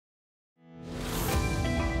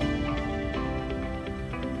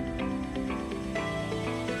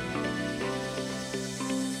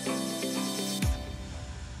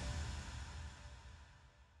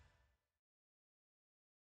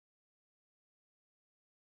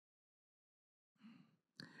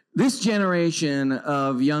This generation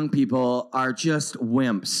of young people are just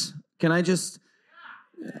wimps. Can I just...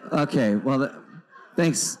 Okay, well,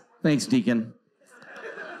 thanks, Deacon.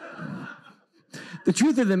 The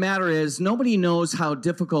truth of the matter is, nobody knows how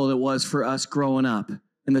difficult it was for us growing up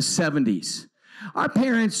in the 70s. Our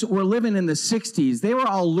parents were living in the 60s. They were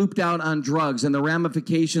all looped out on drugs and the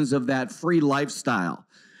ramifications of that free lifestyle.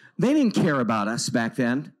 They didn't care about us back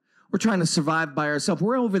then. We're trying to survive by ourselves.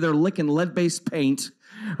 We're over there licking lead-based paint,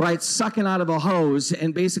 right, sucking out of a hose,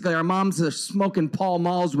 and basically our moms are smoking Pall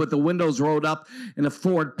Malls with the windows rolled up in a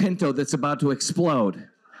Ford Pinto that's about to explode.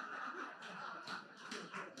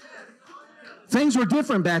 Things were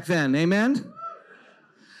different back then, amen?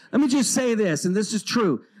 Let me just say this, and this is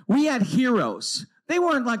true. We had heroes. They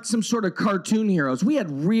weren't like some sort of cartoon heroes. We had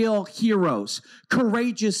real heroes,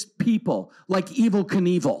 courageous people like Evel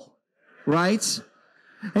Knievel, right?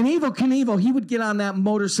 And Evel Knievel, he would get on that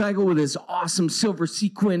motorcycle with his awesome silver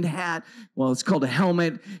sequined hat. Well, it's called a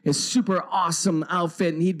helmet, his super awesome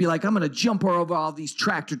outfit. And he'd be like, I'm going to jump over all these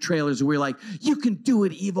tractor trailers. And we're like, you can do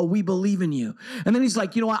it, Evel. We believe in you. And then he's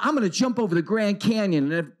like, you know what? I'm going to jump over the Grand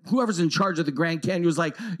Canyon. And if whoever's in charge of the Grand Canyon was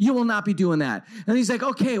like, you will not be doing that. And he's like,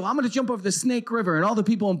 okay, well, I'm going to jump over the Snake River. And all the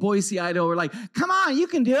people in Boise, Idaho were like, come on, you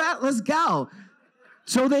can do that. Let's go.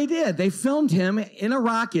 So they did. They filmed him in a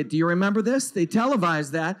rocket. Do you remember this? They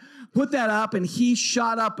televised that, put that up, and he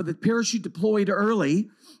shot up with the parachute deployed early.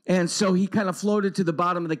 And so he kind of floated to the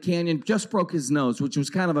bottom of the canyon, just broke his nose, which was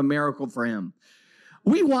kind of a miracle for him.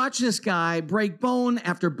 We watched this guy break bone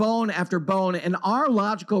after bone after bone, and our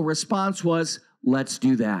logical response was, let's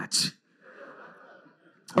do that.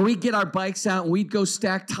 And we'd get our bikes out, and we'd go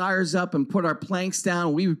stack tires up and put our planks down,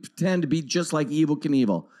 and we would pretend to be just like Evel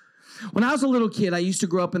Knievel. When I was a little kid, I used to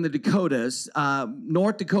grow up in the Dakotas,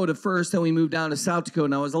 North Dakota first, then we moved down to South Dakota,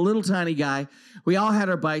 and I was a little tiny guy. We all had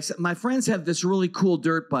our bikes. My friends had this really cool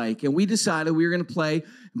dirt bike, and we decided we were going to play,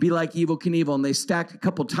 be like Evel Knievel, and they stacked a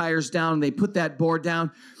couple tires down, and they put that board down,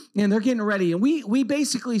 and they're getting ready. And we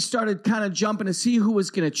basically started kind of jumping to see who was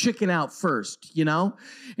going to chicken out first, you know?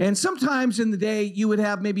 And sometimes in the day, you would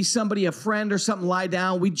have maybe somebody, a friend or something, lie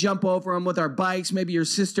down. We'd jump over them with our bikes. Maybe your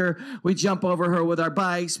sister, we'd jump over her with our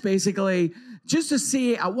bikes, basically, just to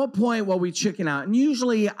see at what point will we chicken out. And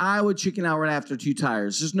usually I would chicken out right after 2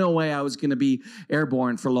 tires. There's no way I was going to be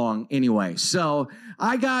airborne for long anyway. So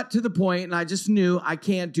I got to the point, and I just knew I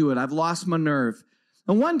can't do it. I've lost my nerve.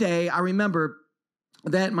 And one day, I remember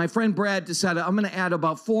that my friend Brad decided I'm going to add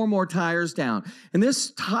about 4 more tires down. And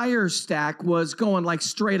this tire stack was going like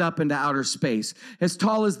straight up into outer space, as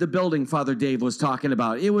tall as the building Father Dave was talking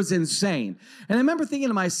about. It was insane. And I remember thinking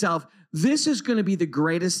to myself, this is going to be the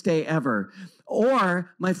greatest day ever,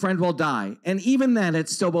 or my friend will die. And even then, it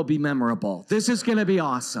still will be memorable. This is going to be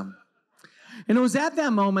awesome. And it was at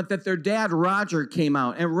that moment that their dad, Roger, came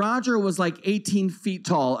out. And Roger was like 18 feet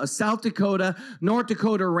tall, a South Dakota, North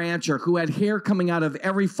Dakota rancher who had hair coming out of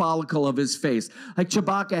every follicle of his face. Like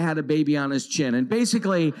Chewbacca had a baby on his chin. And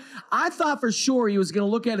basically, I thought for sure he was going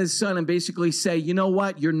to look at his son and basically say, you know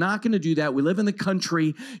what? You're not going to do that. We live in the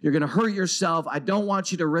country. You're going to hurt yourself. I don't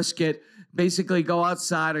want you to risk it. Basically, go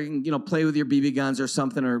outside or, play with your BB guns or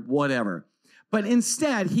something or whatever. But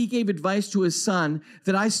instead, he gave advice to his son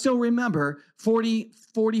that I still remember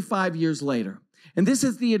 45 years later. And this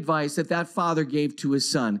is the advice that father gave to his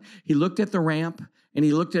son. He looked at the ramp, and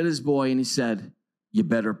he looked at his boy, and he said, you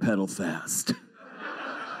better pedal fast.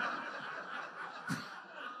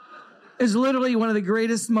 It's literally one of the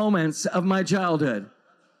greatest moments of my childhood.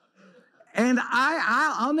 And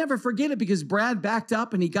I'll never forget it because Brad backed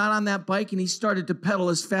up and he got on that bike and he started to pedal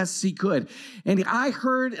as fast as he could. And I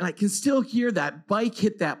heard, and I can still hear that bike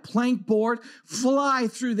hit that plank board, fly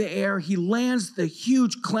through the air. He lands the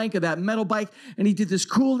huge clank of that metal bike and he did this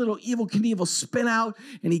cool little Evel Knievel spin out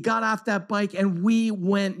and he got off that bike and we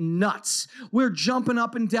went nuts. We're jumping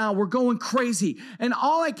up and down. We're going crazy. And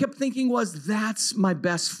all I kept thinking was, that's my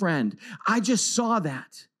best friend. I just saw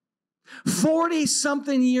that.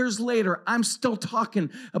 40-something years later, I'm still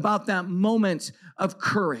talking about that moment of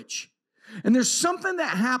courage. And there's something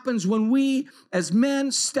that happens when we, as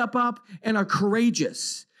men, step up and are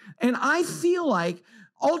courageous. And I feel like,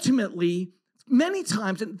 ultimately, many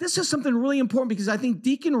times, and this is something really important because I think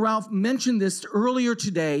Deacon Ralph mentioned this earlier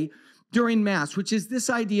today during Mass, which is this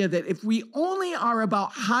idea that if we only are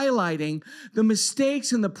about highlighting the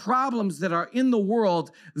mistakes and the problems that are in the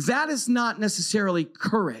world, that is not necessarily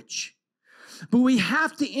courage. But we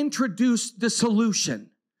have to introduce the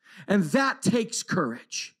solution, and that takes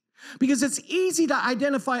courage. Because it's easy to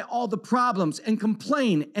identify all the problems and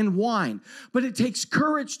complain and whine, but it takes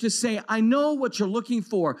courage to say, I know what you're looking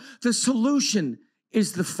for. The solution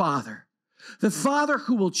is the Father. The Father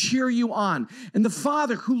who will cheer you on, and the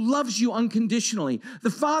Father who loves you unconditionally, the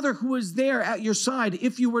Father who is there at your side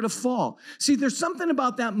if you were to fall. See, there's something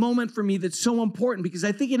about that moment for me that's so important because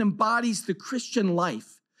I think it embodies the Christian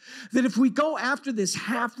life. That if we go after this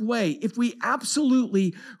halfway, if we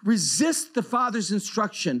absolutely resist the Father's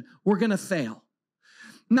instruction, we're going to fail.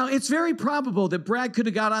 Now, it's very probable that Brad could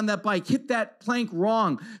have got on that bike, hit that plank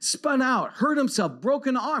wrong, spun out, hurt himself,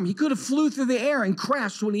 broken arm. He could have flew through the air and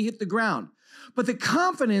crashed when he hit the ground. But the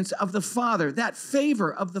confidence of the Father, that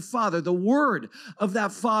favor of the Father, the word of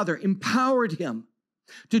that Father empowered him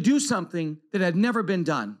to do something that had never been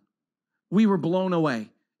done. We were blown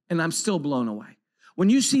away, and I'm still blown away. When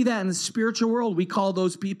you see that in the spiritual world, we call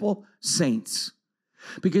those people saints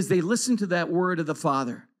because they listen to that word of the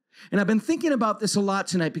Father. And I've been thinking about this a lot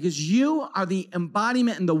tonight because you are the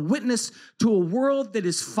embodiment and the witness to a world that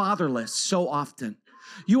is fatherless so often.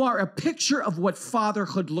 You are a picture of what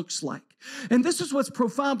fatherhood looks like. And this is what's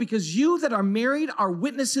profound because you that are married are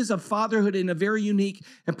witnesses of fatherhood in a very unique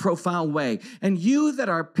and profound way. And you that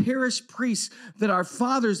are parish priests, that are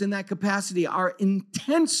fathers in that capacity, are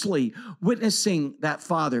intensely witnessing that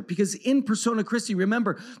Father. Because in persona Christi,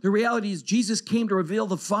 remember, the reality is Jesus came to reveal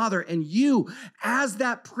the Father, and you, as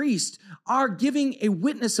that priest, are giving a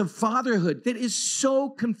witness of fatherhood that is so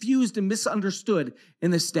confused and misunderstood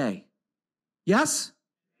in this day. Yes?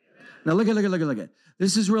 Now look at.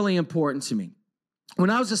 This is really important to me. When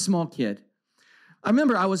I was a small kid, I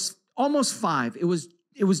remember I was almost 5. It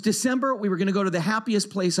was December. We were going to go to the happiest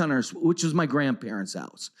place on earth, which was my grandparents'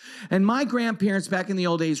 house. And my grandparents back in the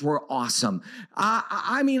old days were awesome.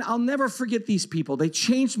 I mean, I'll never forget these people. They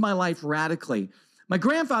changed my life radically. My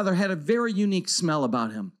grandfather had a very unique smell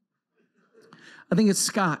about him. I think it's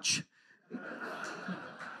scotch.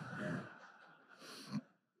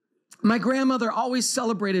 My grandmother always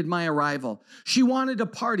celebrated my arrival. She wanted a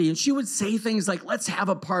party, and she would say things like, let's have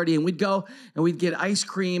a party. And we'd go, and we'd get ice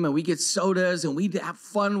cream, and we'd get sodas, and we'd have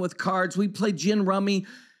fun with cards. We'd play gin rummy.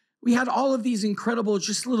 We had all of these incredible,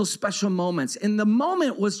 just little special moments. And the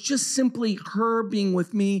moment was just simply her being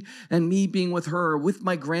with me and me being with her, with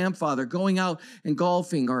my grandfather, going out and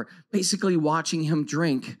golfing, or basically watching him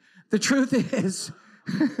drink. The truth is,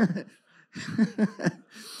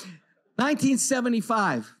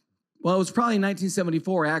 1975. Well, it was probably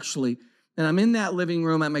 1974, actually, and I'm in that living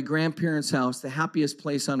room at my grandparents' house, the happiest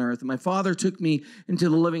place on earth, and my father took me into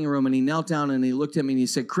the living room, and he knelt down, and he looked at me, and he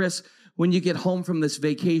said, Chris, when you get home from this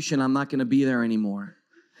vacation, I'm not going to be there anymore.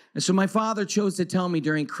 And so my father chose to tell me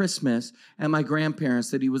during Christmas at my grandparents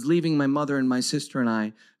that he was leaving my mother and my sister and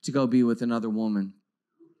I to go be with another woman.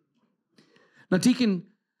 Now, Deacon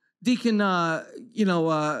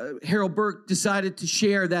Harold Burke decided to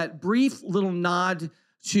share that brief little nod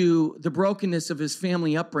to the brokenness of his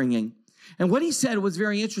family upbringing. And what he said was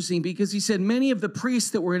very interesting because he said many of the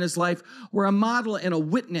priests that were in his life were a model and a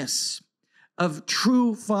witness of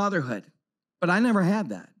true fatherhood. But I never had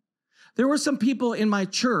that. There were some people in my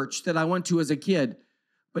church that I went to as a kid,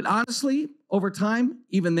 but honestly, over time,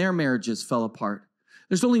 even their marriages fell apart.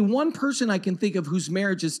 There's only one person I can think of whose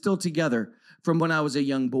marriage is still together from when I was a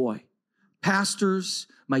young boy. Pastors,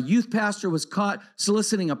 my youth pastor was caught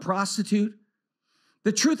soliciting a prostitute.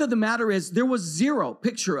 The truth of the matter is there was zero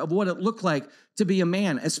picture of what it looked like to be a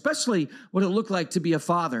man, especially what it looked like to be a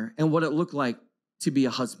father and what it looked like to be a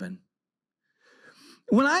husband.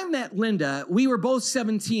 When I met Linda, we were both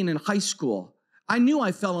 17 in high school. I knew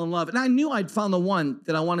I fell in love, and I knew I'd found the one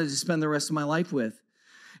that I wanted to spend the rest of my life with.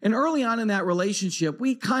 And early on in that relationship,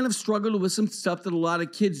 we kind of struggled with some stuff that a lot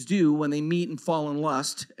of kids do when they meet and fall in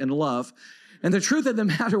lust and love. And the truth of the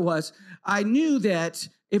matter was, I knew that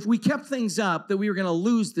if we kept things up, that we were going to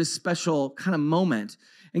lose this special kind of moment.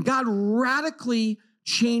 And God radically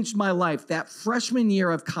changed my life that freshman year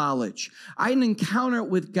of college. I had an encounter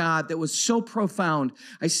with God that was so profound.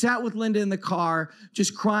 I sat with Linda in the car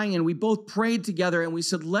just crying, and we both prayed together, and we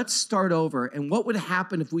said, let's start over. And what would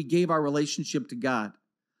happen if we gave our relationship to God?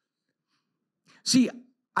 See,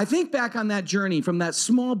 I think back on that journey from that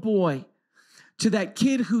small boy to that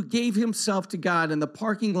kid who gave himself to God in the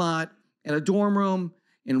parking lot at a dorm room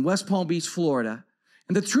in West Palm Beach, Florida.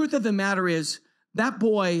 And the truth of the matter is that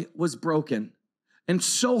boy was broken and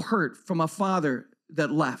so hurt from a father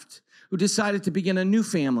that left, who decided to begin a new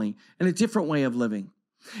family and a different way of living.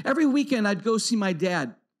 Every weekend I'd go see my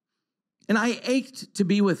dad, and I ached to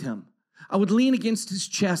be with him. I would lean against his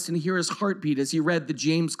chest and hear his heartbeat as he read the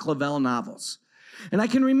James Clavell novels. And I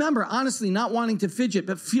can remember, honestly, not wanting to fidget,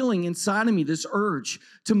 but feeling inside of me this urge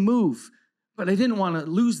to move. But I didn't want to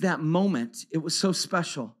lose that moment. It was so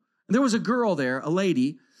special. And there was a girl there, a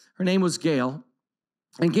lady. Her name was Gail.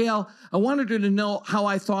 And Gail, I wanted her to know how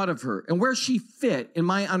I thought of her and where she fit in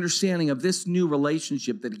my understanding of this new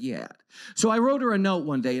relationship that he had. So I wrote her a note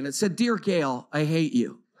one day, and it said, "Dear Gail, I hate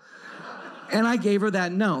you." And I gave her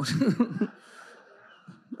that note.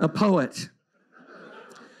 A poet.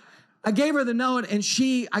 I gave her the note, and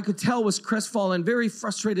she, I could tell, was crestfallen, very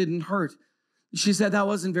frustrated and hurt. She said, "That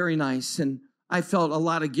wasn't very nice," and I felt a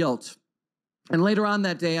lot of guilt. And later on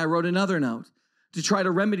that day, I wrote another note to try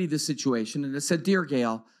to remedy the situation, and it said, "Dear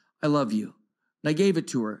Gail, I love you." And I gave it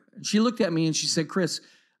to her. And she looked at me and she said, "Chris,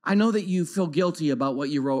 I know that you feel guilty about what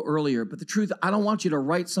you wrote earlier, but the truth, I don't want you to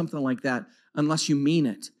write something like that unless you mean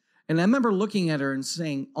it." And I remember looking at her and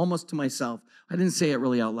saying, almost to myself, I didn't say it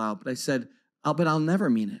really out loud, but I said, but I'll never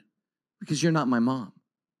mean it because you're not my mom."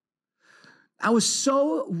 I was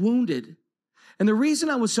so wounded. And the reason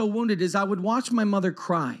I was so wounded is I would watch my mother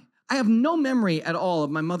cry. I have no memory at all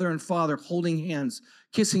of my mother and father holding hands,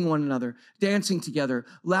 kissing one another, dancing together,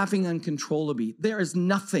 laughing uncontrollably. There is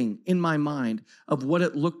nothing in my mind of what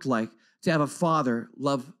it looked like to have a father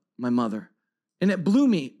love my mother. And it blew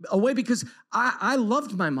me away because I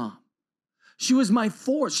loved my mom. She was my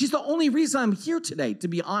force. She's the only reason I'm here today, to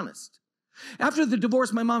be honest. After the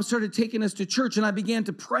divorce, my mom started taking us to church, and I began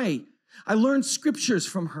to pray. I learned scriptures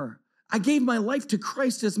from her. I gave my life to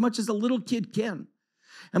Christ as much as a little kid can.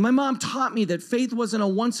 And my mom taught me that faith wasn't a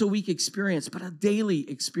once-a-week experience, but a daily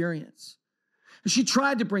experience. And she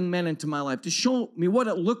tried to bring men into my life to show me what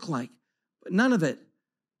it looked like, but none of it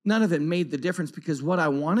made the difference because what I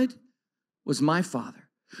wanted was my father.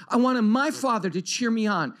 I wanted my father to cheer me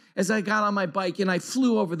on as I got on my bike and I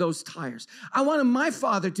flew over those tires. I wanted my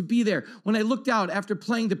father to be there when I looked out after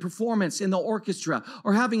playing the performance in the orchestra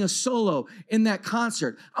or having a solo in that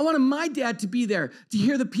concert. I wanted my dad to be there to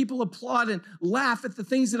hear the people applaud and laugh at the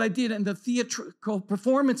things that I did in the theatrical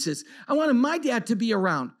performances. I wanted my dad to be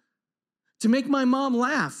around to make my mom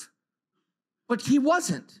laugh, but he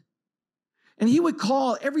wasn't. And he would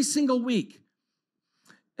call every single week.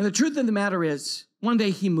 And the truth of the matter is, one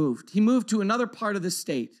day he moved. He moved to another part of the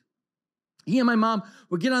state. He and my mom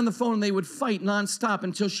would get on the phone and they would fight nonstop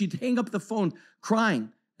until she'd hang up the phone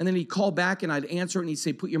crying. And then he'd call back and I'd answer and he'd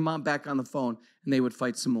say, "Put your mom back on the phone." And they would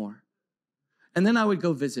fight some more. And then I would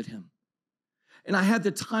go visit him. And I had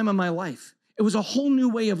the time of my life. It was a whole new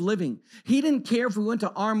way of living. He didn't care if we went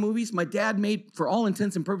to our movies. My dad made, for all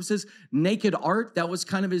intents and purposes, naked art. That was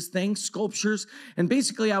kind of his thing, sculptures. And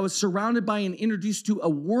basically I was surrounded by and introduced to a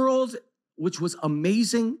world which was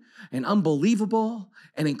amazing and unbelievable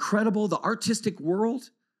and incredible, the artistic world,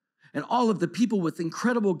 and all of the people with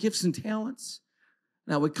incredible gifts and talents.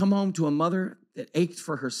 And I would come home to a mother that ached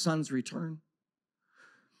for her son's return.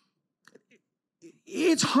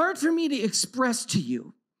 It's hard for me to express to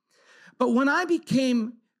you, but when I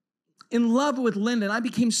became in love with Lyndon, I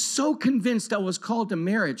became so convinced I was called to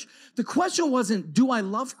marriage. The question wasn't, do I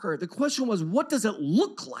love her? The question was, what does it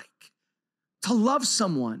look like to love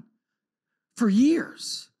someone for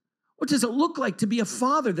years? What does it look like to be a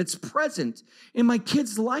father that's present in my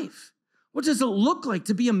kid's life? What does it look like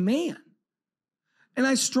to be a man? And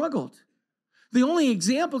I struggled. The only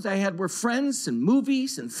examples I had were friends and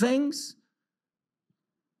movies and things.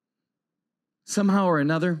 Somehow or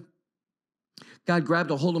another, God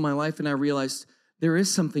grabbed a hold of my life and I realized there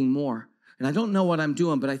is something more. And I don't know what I'm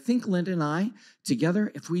doing, but I think Linda and I,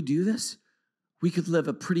 together, if we do this, we could live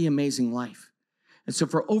a pretty amazing life. And so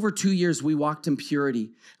for over 2 years, we walked in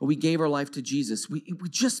purity and we gave our life to Jesus. We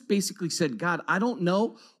just basically said, "God, I don't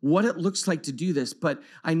know what it looks like to do this, but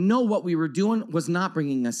I know what we were doing was not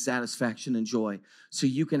bringing us satisfaction and joy, so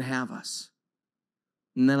you can have us."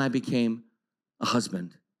 And then I became a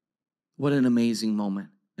husband. What an amazing moment.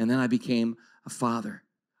 And then I became a father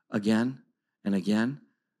again and again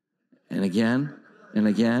and again and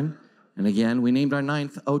again and again. We named our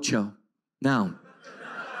ninth Ocho. Now,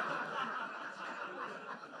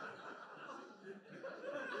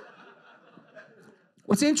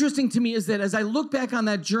 what's interesting to me is that as I look back on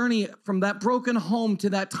that journey from that broken home to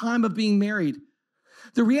that time of being married,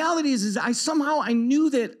 the reality is I knew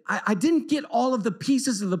that I didn't get all of the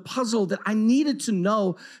pieces of the puzzle that I needed to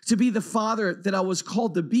know to be the father that I was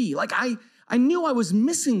called to be. Like I knew I was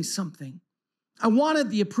missing something. I wanted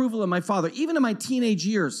the approval of my father, even in my teenage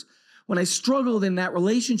years when I struggled in that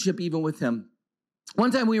relationship even with him. One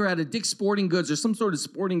time we were at a Dick's Sporting Goods or some sort of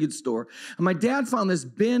sporting goods store, and my dad found this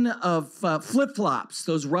bin of flip-flops,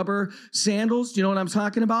 those rubber sandals. Do you know what I'm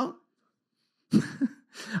talking about?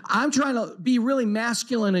 I'm trying to be really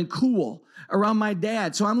masculine and cool around my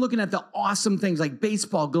dad, so I'm looking at the awesome things like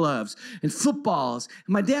baseball gloves and footballs,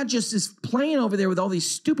 and my dad just is playing over there with all these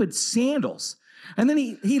stupid sandals. And then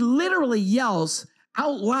he literally yells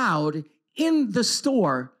out loud in the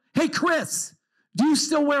store, hey, Chris, do you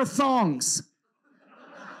still wear thongs?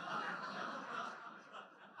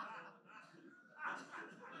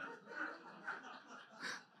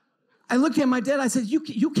 I looked at my dad, I said,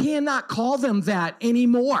 you cannot call them that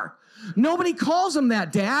anymore. Nobody calls them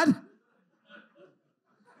that, Dad.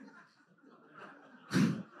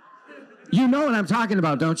 You know what I'm talking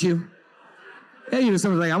about, don't you? Yeah, you know,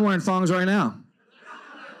 someone's like, I'm wearing thongs right now.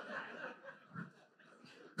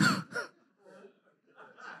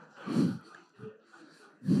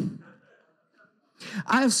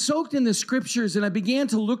 I have soaked in the scriptures and I began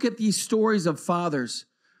to look at these stories of fathers.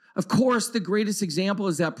 Of course, the greatest example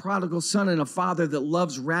is that prodigal son and a father that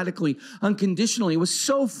loves radically, unconditionally. It was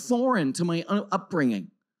so foreign to my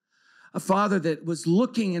upbringing. A father that was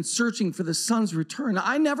looking and searching for the son's return.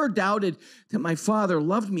 I never doubted that my father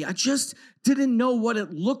loved me. I just didn't know what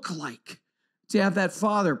it looked like to have that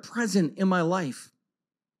father present in my life.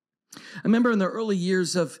 I remember in the early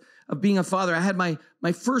years of being a father, I had my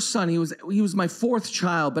first son. He was my fourth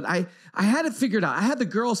child, but I had it figured out. I had the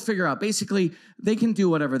girls figure out. Basically, they can do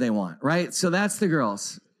whatever they want, right? So that's the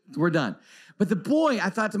girls. We're done. But the boy,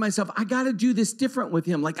 I thought to myself, I got to do this different with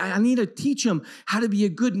him. Like, I need to teach him how to be a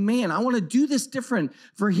good man. I want to do this different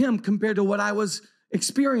for him compared to what I was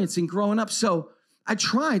experiencing growing up. So I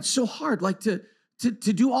tried so hard, like to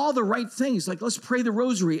do all the right things. Like, let's pray the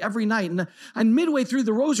rosary every night. And midway through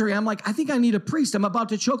the rosary, I'm like, I think I need a priest. I'm about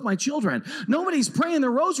to choke my children. Nobody's praying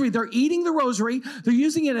the rosary. They're eating the rosary. They're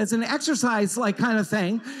using it as an exercise like kind of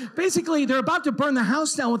thing. Basically, they're about to burn the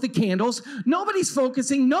house down with the candles. Nobody's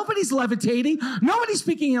focusing. Nobody's levitating. Nobody's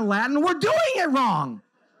speaking in Latin. We're doing it wrong.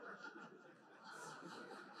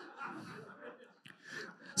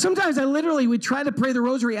 Sometimes I literally would try to pray the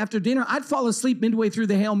rosary after dinner. I'd fall asleep midway through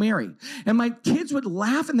the Hail Mary. And my kids would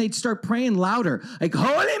laugh and they'd start praying louder. Like,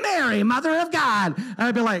 Holy Mary, Mother of God. And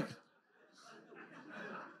I'd be like.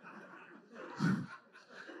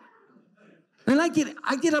 And I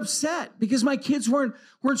get upset because my kids weren't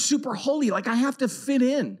super holy. Like, I have to fit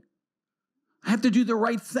in. I have to do the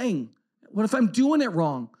right thing. What if I'm doing it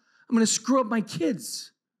wrong? I'm going to screw up my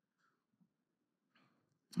kids.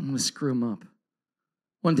 I'm going to screw them up.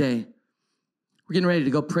 One day, we're getting ready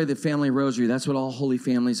to go pray the family rosary. That's what all holy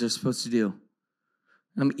families are supposed to do.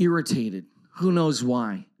 I'm irritated. Who knows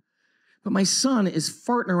why? But my son is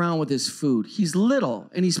farting around with his food. He's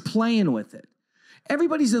little, and he's playing with it.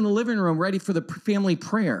 Everybody's in the living room ready for the family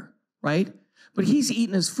prayer, right? But he's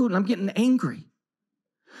eating his food, and I'm getting angry.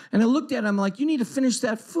 And I looked at him, I'm like, you need to finish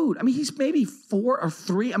that food. I mean, he's maybe 4 or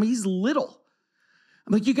 3. I mean, he's little.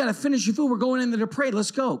 I'm like, you got to finish your food. We're going in there to pray. Let's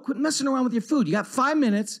go. Quit messing around with your food. You got 5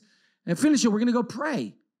 minutes and finish it. We're going to go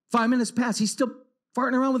pray. 5 minutes pass. He's still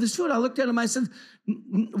farting around with his food. I looked at him. I said,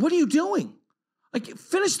 what are you doing? Like,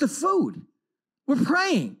 finish the food. We're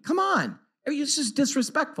praying. Come on. It's just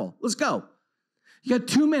disrespectful. Let's go. You got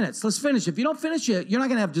 2 minutes. Let's finish. If you don't finish it, you're not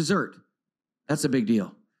going to have dessert. That's a big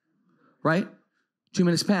deal, right? 2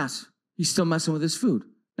 minutes pass. He's still messing with his food.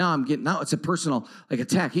 Now it's a personal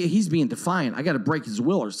attack. He's being defiant. I got to break his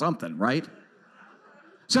will or something, right?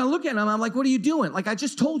 So I look at him. I'm like, what are you doing? Like, I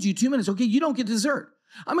just told you 2 minutes. Okay, you don't get dessert.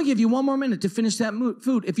 I'm going to give you 1 more minute to finish that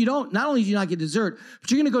food. If you don't, not only do you not get dessert, but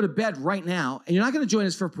you're going to go to bed right now, and you're not going to join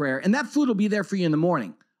us for prayer, and that food will be there for you in the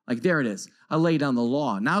morning. Like, there it is. I lay down the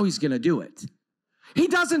law. Now he's going to do it. He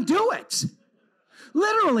doesn't do it.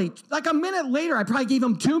 Literally, like a minute later, I probably gave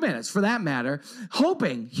him 2 minutes, for that matter,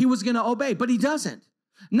 hoping he was going to obey, but he doesn't.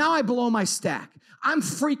 Now I blow my stack. I'm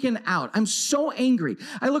freaking out. I'm so angry.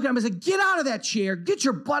 I look at him and say, get out of that chair. Get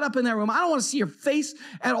your butt up in that room. I don't want to see your face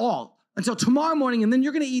at all until tomorrow morning, and then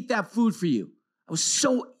you're going to eat that food for you. I was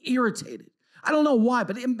so irritated. I don't know why,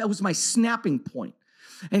 but that was my snapping point.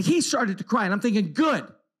 And he started to cry, and I'm thinking, good.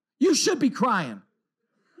 You should be crying.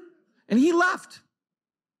 And he left.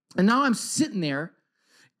 And now I'm sitting there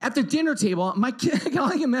at the dinner table. My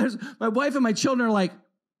wife and my children are like,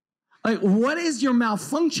 what is your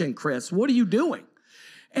malfunction, Chris? What are you doing?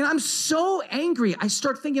 And I'm so angry. I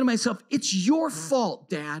start thinking to myself, it's your fault,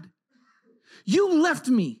 Dad. You left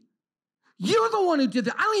me. You're the one who did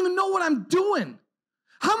that. I don't even know what I'm doing.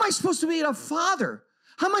 How am I supposed to be a father?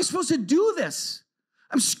 How am I supposed to do this?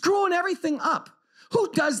 I'm screwing everything up. Who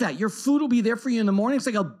does that? Your food will be there for you in the morning. It's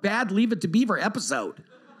like a bad Leave It to Beaver episode.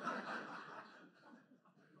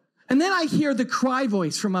 And then I hear the cry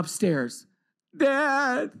voice from upstairs.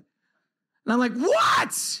 Dad. And I'm like,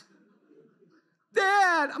 what?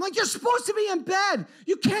 Dad. I'm like, you're supposed to be in bed.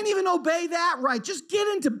 You can't even obey that right. Just get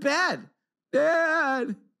into bed.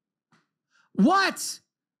 Dad. What?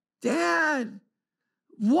 Dad.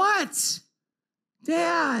 What?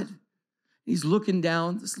 Dad. He's looking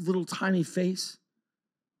down, this little tiny face.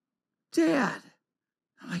 Dad.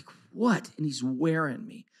 I'm like, what? And he's wearing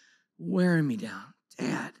me down.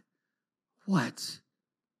 Dad, what?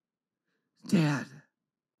 Dad,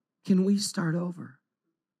 can we start over?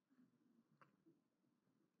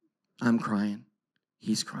 I'm crying.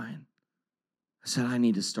 He's crying. I said, I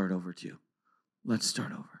need to start over too. Let's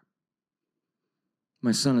start over.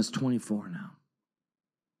 My son is 24 now.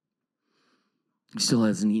 He still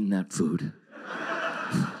hasn't eaten that food.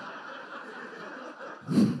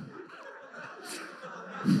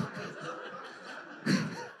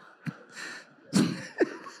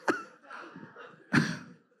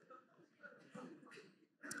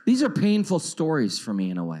 These are painful stories for me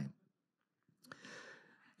in a way.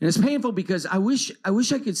 And it's painful because I wish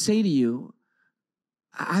I could say to you,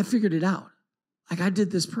 I figured it out. Like I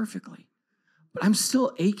did this perfectly. But I'm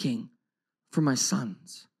still aching for my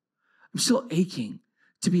sons. I'm still aching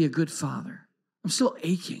to be a good father. I'm still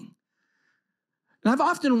aching. And I've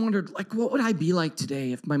often wondered, like, what would I be like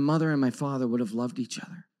today if my mother and my father would have loved each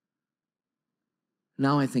other?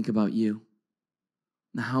 Now I think about you.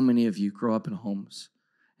 Now, how many of you grow up in homes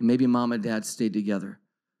and maybe mom and dad stayed together,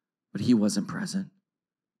 but he wasn't present?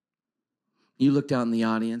 You looked out in the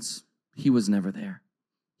audience, he was never there.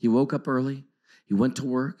 He woke up early, he went to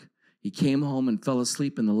work, he came home and fell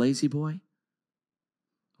asleep in the lazy boy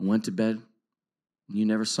and went to bed, and you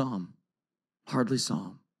never saw him, hardly saw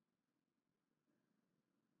him.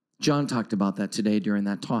 John talked about that today during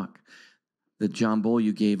that talk that John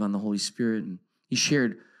Beaulieu gave on the Holy Spirit, and he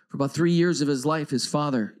shared for about 3 years of his life, his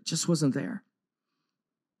father just wasn't there.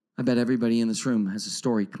 I bet everybody in this room has a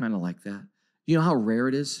story kind of like that. You know how rare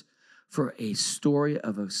it is for a story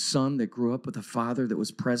of a son that grew up with a father that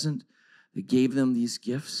was present, that gave them these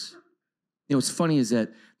gifts? You know, what's funny is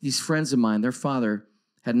that these friends of mine, their father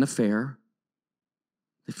had an affair.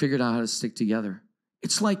 They figured out how to stick together.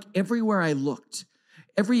 It's like everywhere I looked,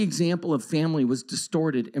 every example of family was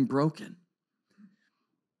distorted and broken.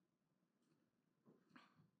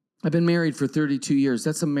 I've been married for 32 years.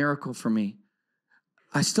 That's a miracle for me.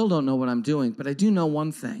 I still don't know what I'm doing, but I do know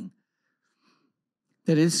one thing,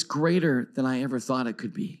 that it's greater than I ever thought it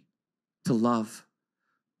could be, to love.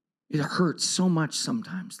 It hurts so much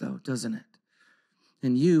sometimes, though, doesn't it?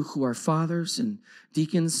 And you who are fathers and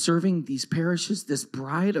deacons serving these parishes, this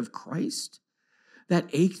bride of Christ, that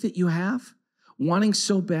ache that you have, wanting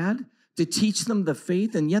so bad to teach them the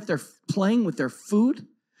faith, and yet they're playing with their food.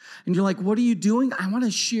 And you're like, what are you doing? I want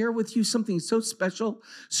to share with you something so special,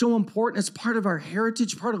 so important. It's part of our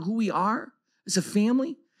heritage, part of who we are as a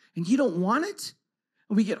family. And you don't want it.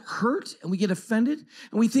 And we get hurt and we get offended.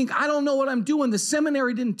 And we think, I don't know what I'm doing. The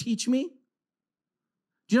seminary didn't teach me.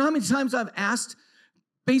 Do you know how many times I've asked,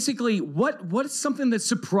 basically, what is something that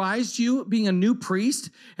surprised you being a new priest?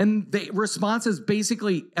 And the response is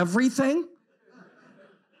basically everything.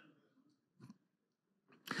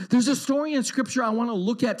 There's a story in Scripture I want to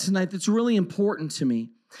look at tonight that's really important to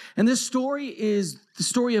me. And this story is the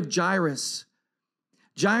story of Jairus.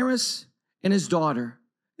 Jairus and his daughter.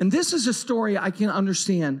 And this is a story I can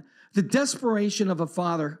understand, the desperation of a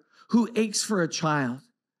father who aches for a child.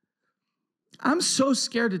 I'm so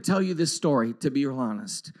scared to tell you this story, to be real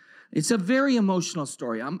honest. It's a very emotional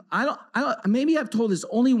story. Maybe I've told this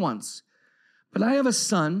only once, but I have a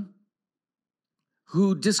son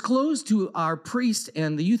who disclosed to our priest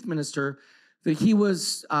and the youth minister that he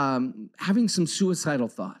was having some suicidal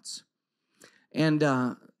thoughts. And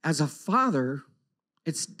as a father,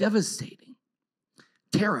 it's devastating,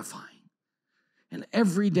 terrifying. And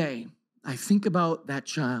every day I think about that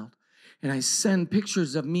child and I send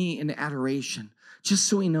pictures of me in adoration just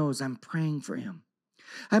so he knows I'm praying for him.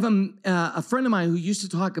 I have a friend of mine who used to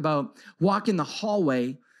talk about walking the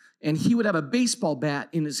hallway, and he would have a baseball bat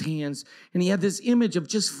in his hands, and he had this image of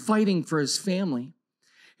just fighting for his family.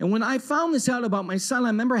 And when I found this out about my son, I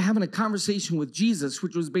remember having a conversation with Jesus,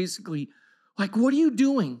 which was basically like, what are you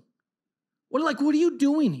doing? What are you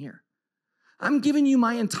doing here? I'm giving you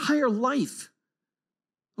my entire life,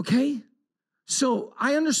 okay? So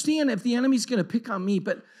I understand if the enemy's going to pick on me,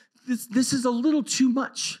 but this is a little too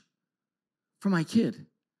much for my kid.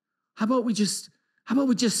 How about we just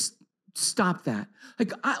stop that?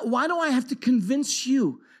 Like, why do I have to convince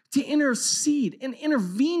you to intercede and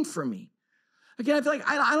intervene for me? Again, I feel like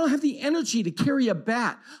I don't have the energy to carry a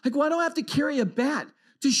bat. Like, why do I have to carry a bat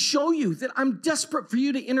to show you that I'm desperate for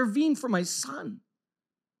you to intervene for my son?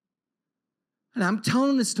 And I'm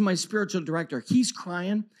telling this to my spiritual director. He's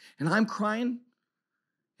crying, and I'm crying.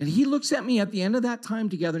 And he looks at me at the end of that time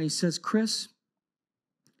together, and he says, Chris,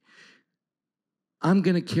 I'm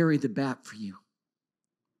going to carry the bat for you.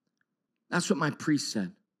 That's what my priest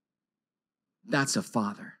said. That's a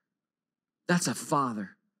father. That's a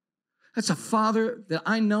father. That's a father that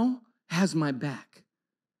I know has my back.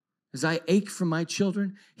 As I ache for my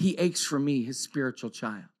children, he aches for me, his spiritual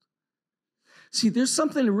child. See, there's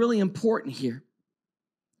something really important here.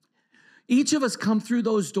 Each of us come through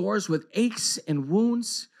those doors with aches and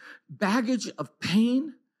wounds, baggage of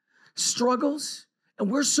pain, struggles, and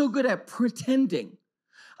we're so good at pretending.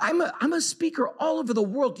 I'm a speaker all over the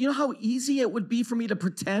world. Do you know how easy it would be for me to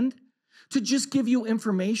pretend, to just give you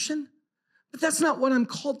information? But that's not what I'm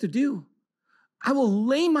called to do. I will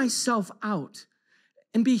lay myself out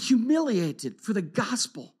and be humiliated for the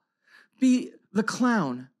gospel, be the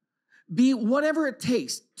clown, be whatever it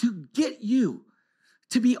takes to get you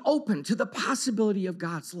to be open to the possibility of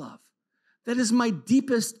God's love. That is my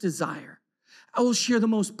deepest desire. I will share the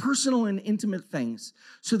most personal and intimate things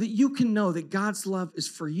so that you can know that God's love is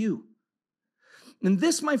for you. And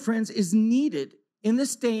this, my friends, is needed in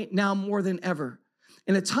this day now more than ever.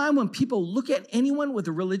 In a time when people look at anyone with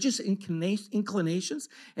religious inclinations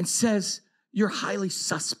and says, you're highly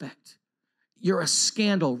suspect. You're a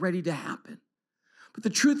scandal ready to happen. But the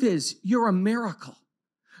truth is, you're a miracle.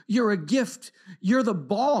 You're a gift. You're the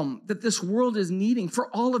balm that this world is needing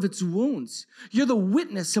for all of its wounds. You're the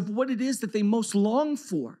witness of what it is that they most long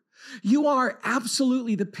for. You are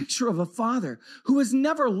absolutely the picture of a father who has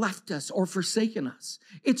never left us or forsaken us.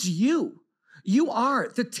 It's you. You are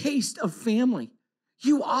the taste of family.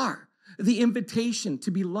 You are the invitation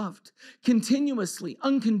to be loved continuously,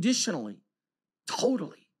 unconditionally,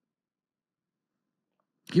 totally.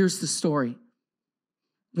 Here's the story.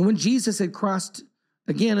 And when Jesus had crossed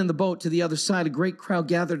again in the boat to the other side, a great crowd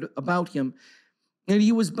gathered about him, and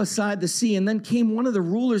he was beside the sea. And then came one of the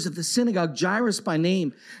rulers of the synagogue, Jairus by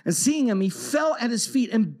name, and seeing him, he fell at his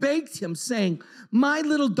feet and begged him, saying, my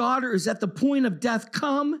little daughter is at the point of death.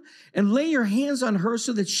 Come and lay your hands on her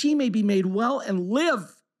so that she may be made well and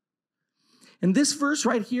live. And this verse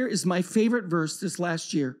right here is my favorite verse this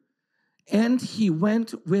last year. And he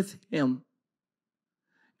went with him.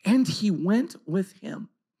 And he went with him.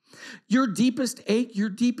 Your deepest ache, your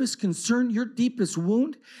deepest concern, your deepest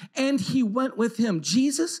wound, and he went with him.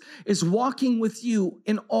 Jesus is walking with you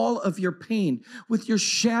in all of your pain, with your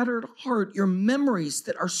shattered heart, your memories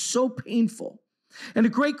that are so painful. And a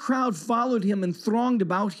great crowd followed him and thronged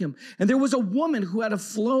about him. And there was a woman who had a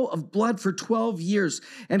flow of blood for 12 years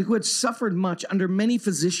and who had suffered much under many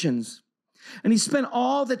physicians. And he spent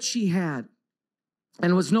all that she had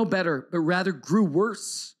and was no better, but rather grew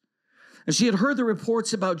worse. And she had heard the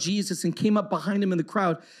reports about Jesus and came up behind him in the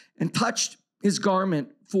crowd and touched his garment.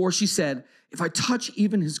 For she said, if I touch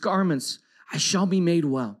even his garments, I shall be made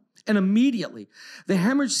well. And immediately the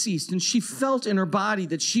hemorrhage ceased, and she felt in her body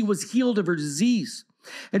that she was healed of her disease.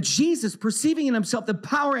 And Jesus, perceiving in himself the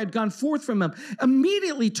power had gone forth from him,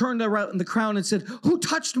 immediately turned around in the crowd and said, who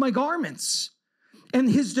touched my garments? And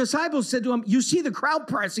his disciples said to him, you see the crowd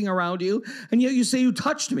pressing around you, and yet you say, you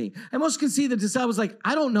touched me. And most can see the disciples like,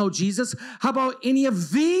 I don't know, Jesus. How about any of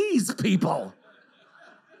these people?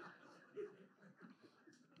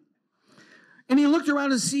 And he looked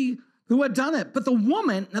around to see who had done it. But the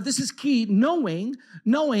woman, now this is key, knowing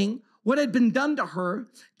what had been done to her,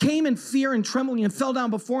 came in fear and trembling and fell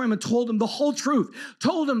down before him and told him the whole truth.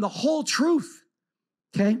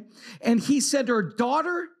 Okay? And he said to her,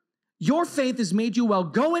 daughter, your faith has made you well.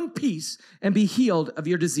 Go in peace and be healed of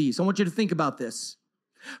your disease. I want you to think about this.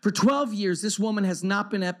 For 12 years, this woman has not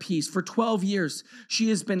been at peace. For 12 years, she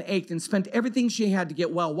has been ached and spent everything she had to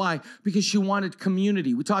get well. Why? Because she wanted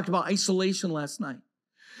community. We talked about isolation last night.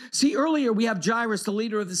 See, earlier we have Jairus, the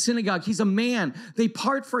leader of the synagogue. He's a man. They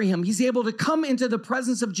part for him. He's able to come into the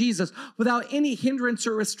presence of Jesus without any hindrance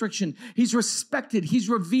or restriction. He's respected. He's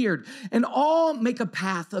revered. And all make a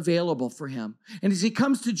path available for him. And as he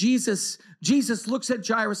comes to Jesus, Jesus looks at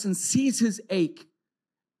Jairus and sees his ache,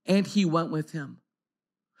 and he went with him.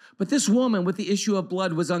 But this woman with the issue of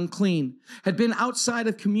blood was unclean, had been outside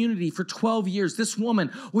of community for 12 years. This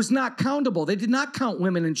woman was not countable. They did not count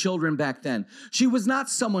women and children back then. She was not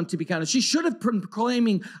someone to be counted. She should have been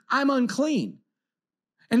proclaiming, I'm unclean.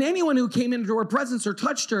 And anyone who came into her presence or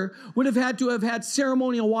touched her would have had to have had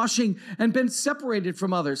ceremonial washing and been separated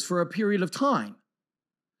from others for a period of time.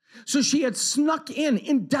 So she had snuck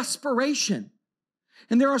in desperation.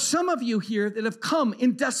 And there are some of you here that have come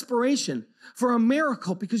in desperation for a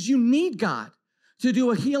miracle because you need God to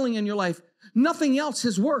do a healing in your life. Nothing else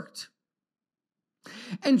has worked.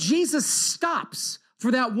 And Jesus stops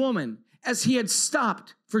for that woman as he had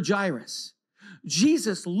stopped for Jairus.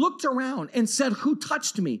 Jesus looked around and said, who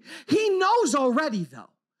touched me? He knows already, though.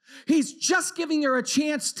 He's just giving her a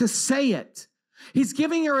chance to say it. He's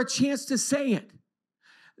giving her a chance to say it.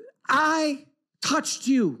 I touched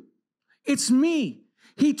you. It's me.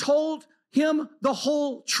 He told him the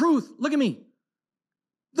whole truth. Look at me.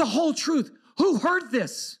 The whole truth. Who heard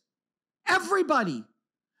this? Everybody.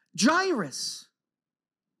 Jairus.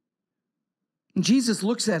 And Jesus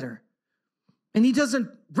looks at her, and he doesn't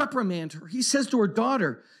reprimand her. He says to her,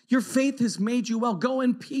 daughter, your faith has made you well. Go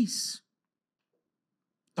in peace.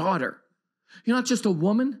 Daughter. You're not just a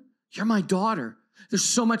woman. You're my daughter. There's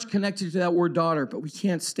so much connected to that word daughter, but we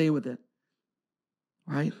can't stay with it.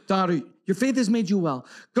 All right? Daughter, your faith has made you well.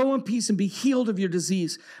 Go in peace and be healed of your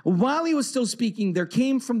disease. While he was still speaking, there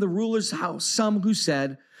came from the ruler's house some who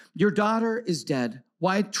said, your daughter is dead.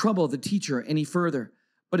 Why trouble the teacher any further?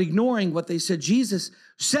 But ignoring what they said, Jesus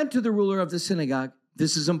said to the ruler of the synagogue,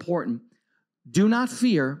 this is important, do not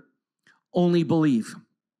fear, only believe.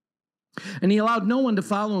 And he allowed no one to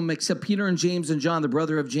follow him except Peter and James and John, the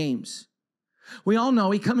brother of James. We all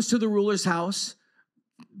know he comes to the ruler's house.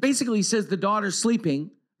 Basically, he says the daughter's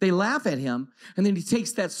sleeping. They laugh at him. And then he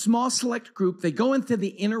takes that small select group. They go into the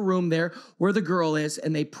inner room there where the girl is,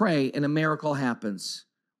 and they pray, and a miracle happens.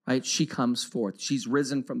 Right? She comes forth. She's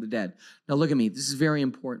risen from the dead. Now look at me. This is very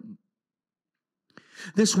important.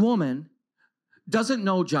 This woman doesn't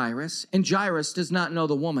know Jairus, and Jairus does not know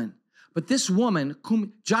the woman. But this woman,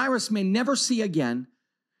 whom Jairus may never see again,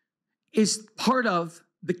 is part of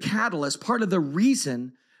the catalyst, part of the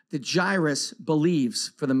reason that Jairus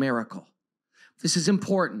believes for the miracle. This is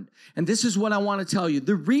important. And this is what I want to tell you.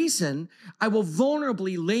 The reason I will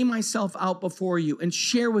vulnerably lay myself out before you and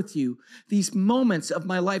share with you these moments of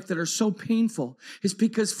my life that are so painful is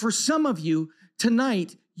because for some of you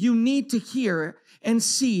tonight, you need to hear and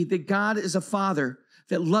see that God is a father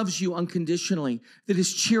that loves you unconditionally, that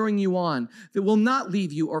is cheering you on, that will not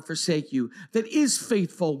leave you or forsake you, that is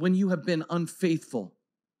faithful when you have been unfaithful.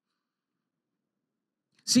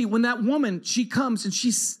 See, when that woman, she comes and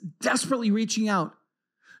she's desperately reaching out,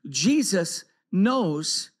 Jesus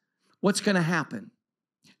knows what's going to happen.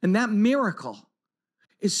 And that miracle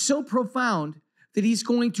is so profound that he's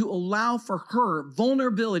going to allow for her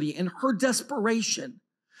vulnerability and her desperation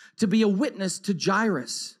to be a witness to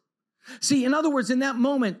Jairus. See, in other words, in that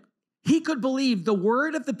moment, he could believe the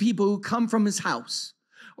word of the people who come from his house,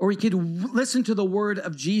 or he could listen to the word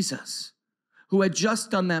of Jesus, who had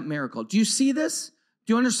just done that miracle. Do you see this?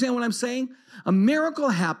 Do you understand what I'm saying? A miracle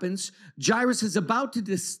happens. Jairus is about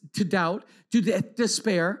to doubt, to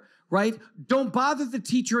despair, right? Don't bother the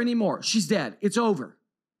teacher anymore. She's dead. It's over.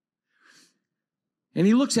 And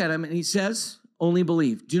he looks at him and he says, only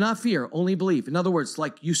believe. Do not fear, only believe. In other words,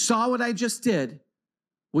 like, you saw what I just did.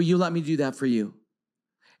 Will you let me do that for you?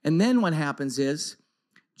 And then what happens is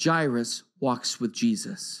Jairus walks with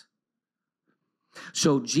Jesus.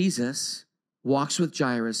 So Jesus walks with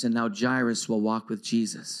Jairus, and now Jairus will walk with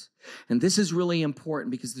Jesus. And this is really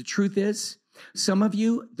important because the truth is, some of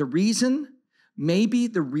you, maybe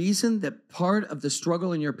the reason that part of the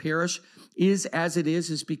struggle in your parish is as it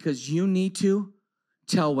is because you need to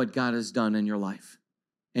tell what God has done in your life.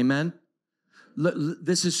 Amen?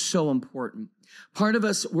 This is so important. Part of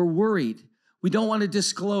us, we're worried. We don't want to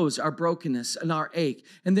disclose our brokenness and our ache.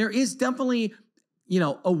 And there is definitely,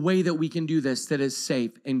 a way that we can do this that is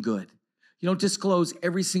safe and good. You don't disclose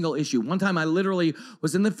every single issue. One time I literally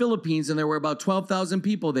was in the Philippines and there were about 12,000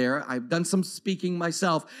 people there. I've done some speaking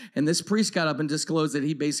myself, and this priest got up and disclosed that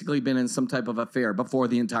he'd basically been in some type of affair before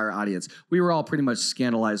the entire audience. We were all pretty much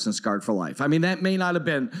scandalized and scarred for life. I mean, that may not have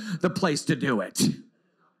been the place to do it.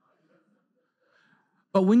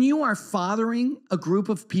 But when you are fathering a group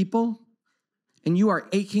of people and you are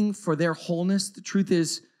aching for their wholeness, the truth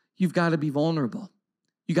is you've got to be vulnerable.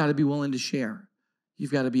 You got to be willing to share.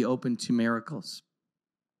 You've got to be open to miracles.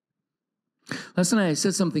 Last night I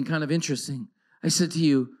said something kind of interesting. I said to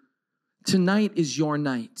you, tonight is your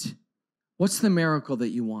night. What's the miracle that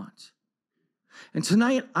you want? And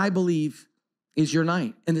tonight, I believe, is your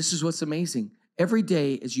night. And this is what's amazing. Every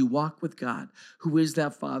day as you walk with God, who is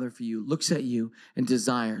that Father for you, looks at you and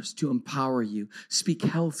desires to empower you, speak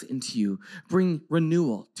health into you, bring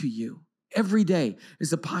renewal to you. Every day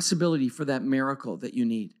is a possibility for that miracle that you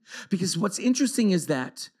need. Because what's interesting is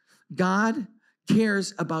that God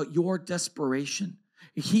cares about your desperation.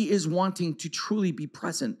 He is wanting to truly be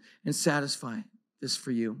present and satisfy this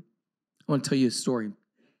for you. I want to tell you a story.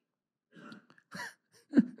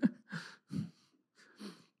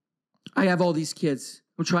 I have all these kids.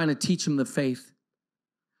 I'm trying to teach them the faith.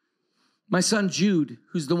 My son Jude,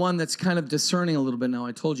 who's the one that's kind of discerning a little bit now,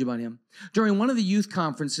 I told you about him. During one of the youth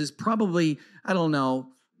conferences, probably, I don't know,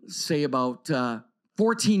 say about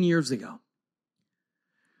 14 years ago,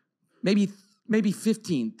 maybe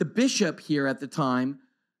 15, the bishop here at the time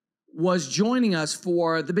was joining us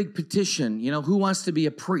for the big petition, who wants to be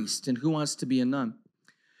a priest and who wants to be a nun.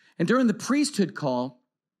 And during the priesthood call,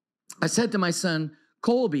 I said to my son,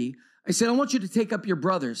 Colby, I said, I want you to take up your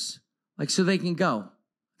brothers, like so they can go.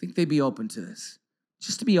 I think they'd be open to this,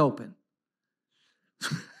 just to be open.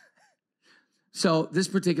 So this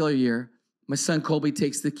particular year, my son Colby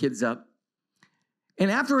takes the kids up.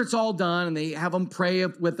 And after it's all done and they have them pray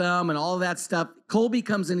with them and all of that stuff, Colby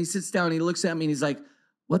comes and he sits down and he looks at me and he's like,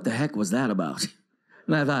 what the heck was that about?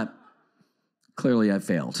 And I thought, clearly I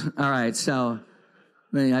failed. All right, so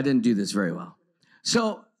I didn't do this very well.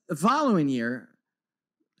 So the following year,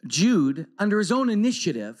 Jude, under his own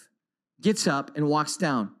initiative, gets up and walks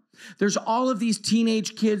down. There's all of these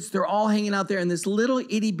teenage kids. They're all hanging out there, and this little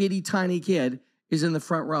itty-bitty tiny kid is in the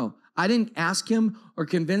front row. I didn't ask him or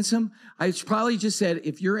convince him. I probably just said,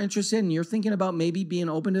 if you're interested and you're thinking about maybe being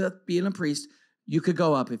open to being a priest, you could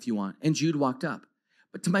go up if you want. And Jude walked up.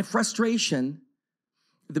 But to my frustration,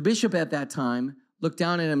 the bishop at that time looked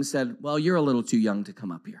down at him and said, well, you're a little too young to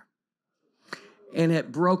come up here. And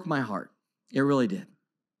it broke my heart. It really did.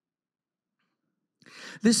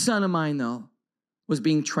 This son of mine, though, was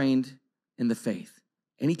being trained in the faith.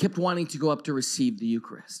 And he kept wanting to go up to receive the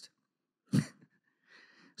Eucharist.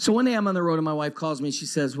 So one day I'm on the road and my wife calls me. She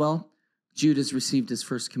says, well, Jude has received his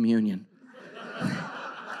first communion.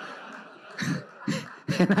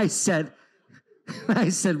 And I said,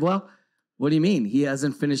 well, what do you mean? He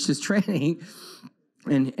hasn't finished his training.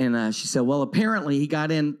 And she said, well, apparently he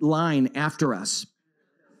got in line after us.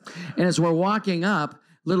 And as we're walking up,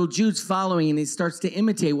 little Jude's following and he starts to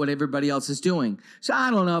imitate what everybody else is doing. So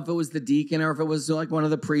I don't know if it was the deacon or if it was like one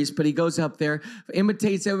of the priests, but he goes up there,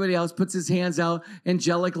 imitates everybody else, puts his hands out,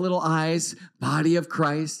 angelic little eyes, body of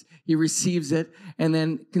Christ. He receives it and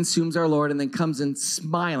then consumes our Lord and then comes in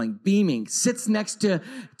smiling, beaming, sits next to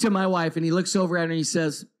my wife and he looks over at her and he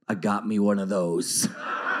says, I got me one of those.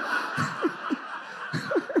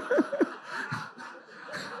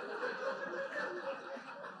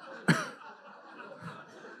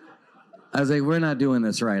 I was like, we're not doing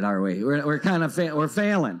this right, are we? We're kind of we're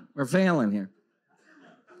failing. We're failing here.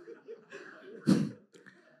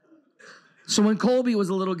 So when Colby was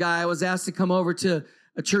a little guy, I was asked to come over to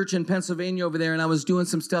a church in Pennsylvania over there, and I was doing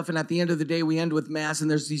some stuff, and at the end of the day, we end with Mass, and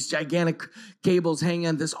there's these gigantic cables hanging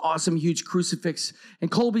on this awesome, huge crucifix. And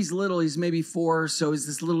Colby's little. He's maybe 4, so he's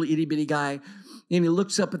this little itty-bitty guy. And he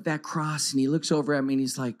looks up at that cross, and he looks over at me, and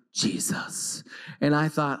he's like, Jesus. And I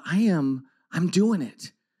thought, I'm doing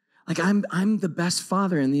it. Like, I'm the best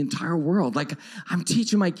father in the entire world. Like, I'm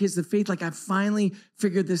teaching my kids the faith. Like, I finally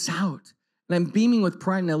figured this out. And I'm beaming with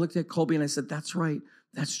pride. And I looked at Colby and I said, that's right.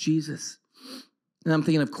 That's Jesus. And I'm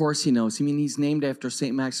thinking, of course he knows. I mean, he's named after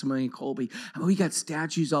St. Maximilian Kolbe. I mean, we got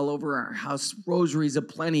statues all over our house, rosaries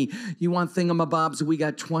aplenty. You want thingamabobs, we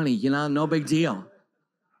got 20, no big deal.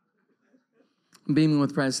 I'm beaming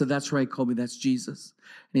with pride. I said, that's right, Kolbe, that's Jesus.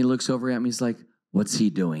 And he looks over at me. He's like, what's he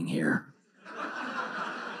doing here?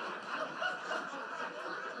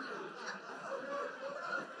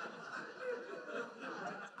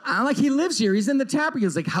 I'm like, he lives here. He's in the tap.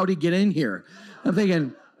 He's like, how'd he get in here? I'm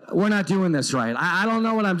thinking, we're not doing this right. I don't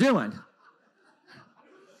know what I'm doing.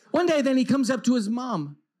 One day, then he comes up to his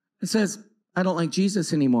mom and says, I don't like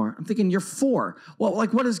Jesus anymore. I'm thinking, you're 4. Well,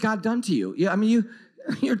 like, what has God done to you? I mean,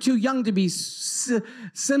 you're too young to be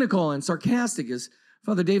cynical and sarcastic, as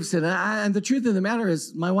Father Dave said. And the truth of the matter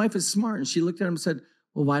is, my wife is smart. And she looked at him and said,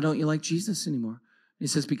 well, why don't you like Jesus anymore? He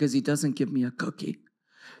says, because he doesn't give me a cookie.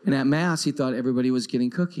 And at Mass, he thought everybody was getting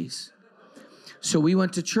cookies. So we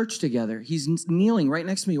went to church together. He's kneeling right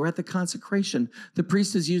next to me. We're at the consecration. The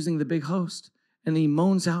priest is using the big host. And he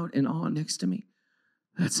moans out in awe next to me,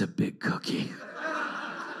 that's a big cookie.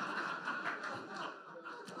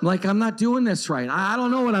 I'm like, I'm not doing this right. I don't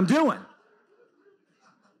know what I'm doing.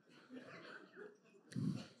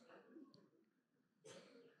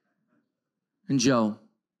 And Joe,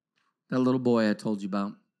 that little boy I told you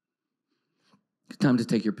about, time to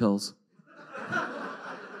take your pills.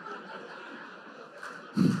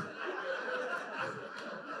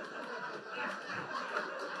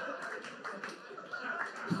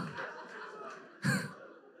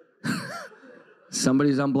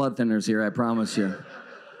 Somebody's on blood thinners here, I promise you.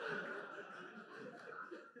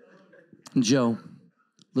 Joe,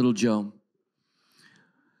 little Joe,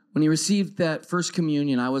 when he received that first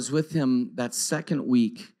communion, I was with him that second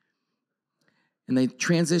week. And they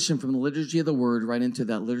transition from the liturgy of the word right into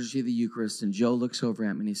that liturgy of the Eucharist. And Joe looks over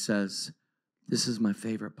at me and he says, this is my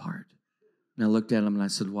favorite part. And I looked at him and I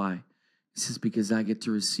said, why? He says, because I get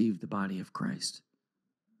to receive the body of Christ.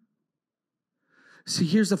 See,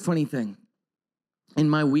 here's the funny thing. In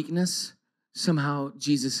my weakness, somehow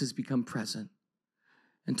Jesus has become present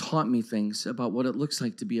and taught me things about what it looks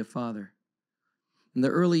like to be a father. In the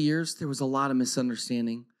early years, there was a lot of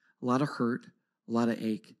misunderstanding, a lot of hurt, a lot of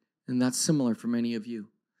ache, and that's similar for many of you.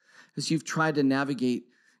 As you've tried to navigate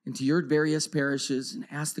into your various parishes and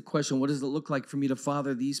ask the question, what does it look like for me to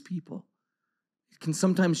father these people? It can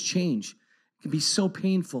sometimes change. It can be so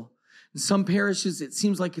painful. In some parishes, it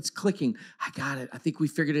seems like it's clicking. I got it. I think we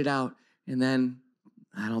figured it out. And then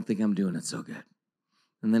I don't think I'm doing it so good.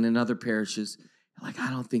 And then in other parishes, like, I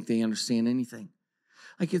don't think they understand anything.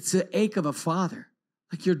 Like, it's the ache of a father.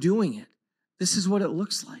 Like, you're doing it. This is what it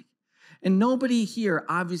looks like. And nobody here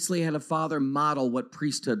obviously had a father model what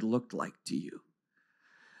priesthood looked like to you.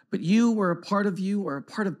 But you were a part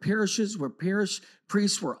of parishes where parish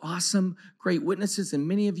priests were awesome, great witnesses, and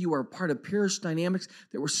many of you are a part of parish dynamics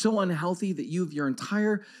that were so unhealthy that your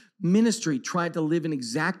entire ministry tried to live in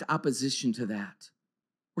exact opposition to that.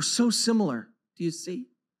 We're so similar, do you see?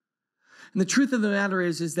 And the truth of the matter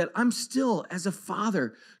is that I'm still, as a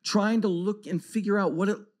father, trying to look and figure out what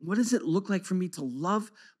does it look like for me to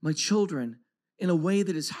love my children in a way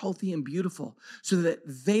that is healthy and beautiful so that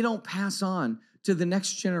they don't pass on to the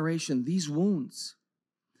next generation these wounds.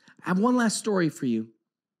 I have one last story for you.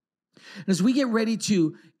 And as we get ready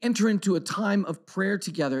to enter into a time of prayer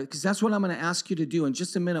together, because that's what I'm going to ask you to do in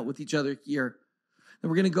just a minute with each other here, then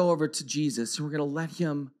we're going to go over to Jesus and we're going to let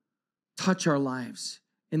him touch our lives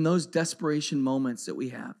in those desperation moments that we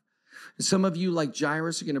have. And some of you, like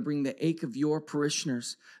Jairus, are going to bring the ache of your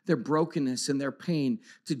parishioners, their brokenness and their pain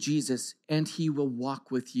to Jesus, and he will walk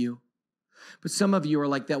with you. But some of you are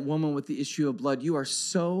like that woman with the issue of blood. You are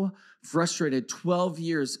so frustrated, 12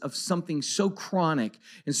 years of something so chronic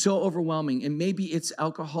and so overwhelming. And maybe it's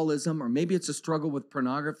alcoholism, or maybe it's a struggle with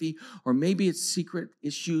pornography, or maybe it's secret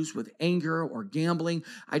issues with anger or gambling.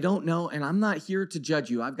 I don't know. And I'm not here to judge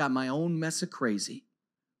you. I've got my own mess of crazy.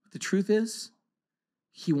 But the truth is,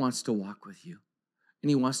 he wants to walk with you and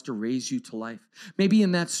he wants to raise you to life. Maybe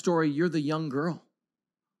in that story, you're the young girl.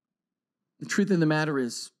 The truth of the matter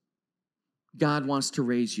is, God wants to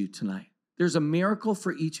raise you tonight. There's a miracle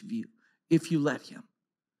for each of you if you let him,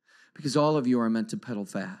 because all of you are meant to pedal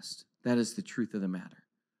fast. That is the truth of the matter.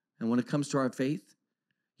 And when it comes to our faith,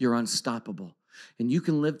 you're unstoppable. And you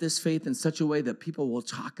can live this faith in such a way that people will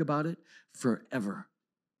talk about it forever.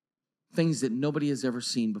 Things that nobody has ever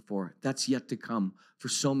seen before. That's yet to come for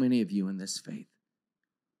so many of you in this faith.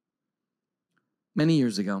 Many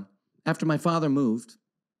years ago, after my father moved,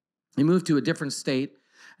 he moved to a different state.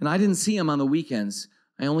 And I didn't see him on the weekends.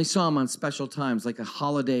 I only saw him on special times, like a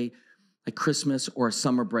holiday, like Christmas or a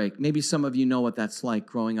summer break. Maybe some of you know what that's like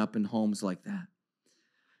growing up in homes like that.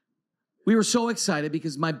 We were so excited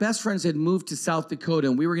because my best friends had moved to South Dakota,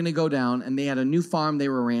 and we were going to go down, and they had a new farm they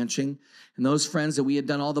were ranching. And those friends that we had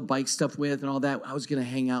done all the bike stuff with and all that, I was going to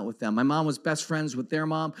hang out with them. My mom was best friends with their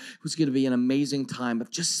mom. It was going to be an amazing time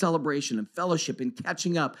of just celebration and fellowship and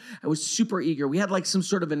catching up. I was super eager. We had like some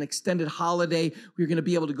sort of an extended holiday. We were going to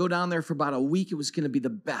be able to go down there for about a week. It was going to be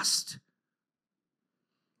the best.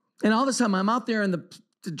 And all of a sudden, I'm out there in the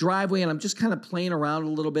driveway, and I'm just kind of playing around a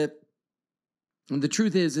little bit. And the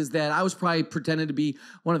truth is that I was probably pretending to be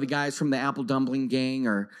one of the guys from the Apple Dumpling Gang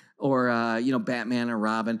or Batman or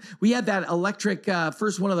Robin. We had that electric,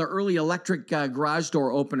 first one of the early electric garage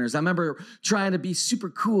door openers. I remember trying to be super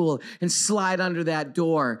cool and slide under that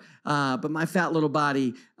door, but my fat little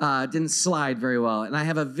body didn't slide very well. And I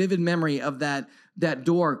have a vivid memory of that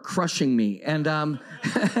door crushing me. And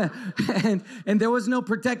and there was no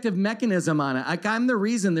protective mechanism on it. Like, I'm the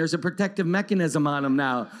reason there's a protective mechanism on them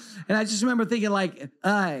now. And I just remember thinking, like,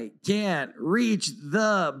 I can't reach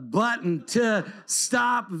the button to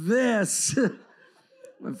stop this.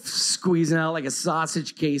 Squeezing out like a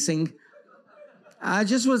sausage casing. I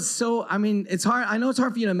just was so, it's hard. I know it's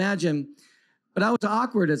hard for you to imagine, but I was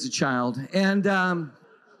awkward as a child. And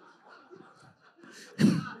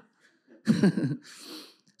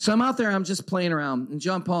so I'm out there, I'm just playing around. And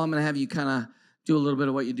John Paul, I'm going to have you kind of do a little bit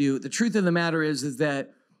of what you do. The truth of the matter is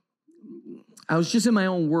that I was just in my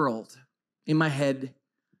own world, in my head,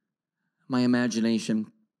 my imagination.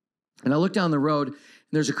 And I look down the road, and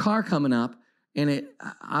there's a car coming up, and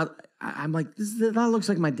I'm like, that looks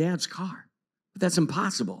like my dad's car. But that's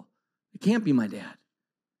impossible. It can't be my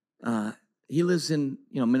dad. He lives in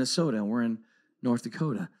Minnesota, and we're in North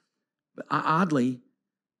Dakota. But oddly,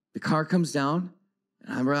 the car comes down,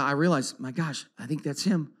 and I realize, my gosh, I think that's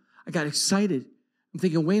him. I got excited. I'm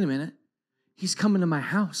thinking, wait a minute, he's coming to my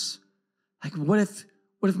house. Like, what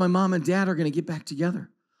if my mom and dad are going to get back together?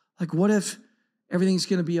 Like, what if everything's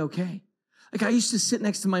going to be okay? Like, I used to sit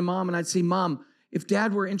next to my mom, and I'd say, Mom, if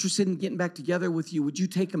Dad were interested in getting back together with you, would you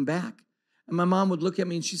take him back? And my mom would look at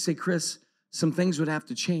me, and she'd say, Chris, some things would have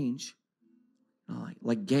to change.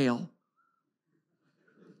 Like Gail.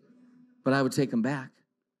 But I would take them back.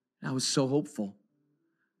 And I was so hopeful.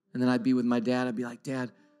 And then I'd be with my dad. I'd be like,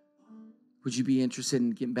 Dad, would you be interested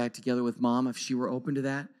in getting back together with Mom if she were open to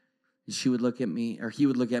that? And she would look at me, or he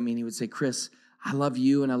would look at me and he would say, Chris, I love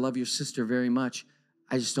you and I love your sister very much.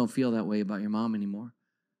 I just don't feel that way about your mom anymore.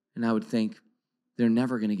 And I would think, they're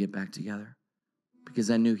never going to get back together,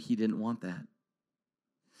 because I knew he didn't want that. And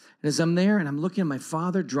as I'm there and I'm looking, my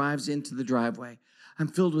father drives into the driveway. I'm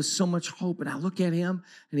filled with so much hope. And I look at him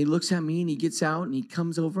and he looks at me and he gets out and he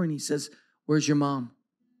comes over and he says, where's your mom?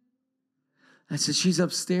 I said, she's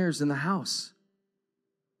upstairs in the house.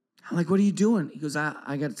 I'm like, what are you doing? He goes,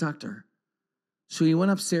 I got to talk to her. So he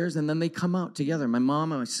went upstairs and then they come out together, my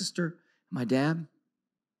mom and my sister, and my dad.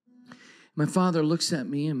 My father looks at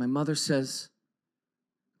me and my mother says,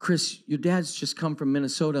 Chris, your dad's just come from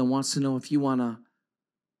Minnesota and wants to know if you want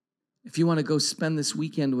to go spend this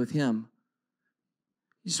weekend with him.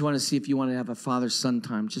 You just want to see if you want to have a father-son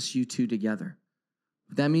time, just you two together.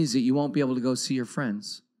 But that means that you won't be able to go see your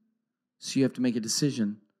friends. So you have to make a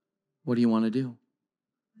decision. What do you want to do?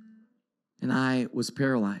 And I was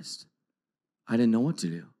paralyzed. I didn't know what to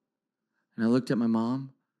do. And I looked at my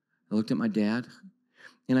mom. I looked at my dad.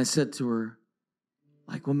 And I said to her,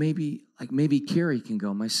 maybe Carrie can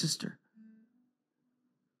go, my sister.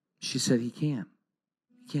 She said, he can't.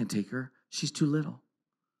 He can't take her. She's too little.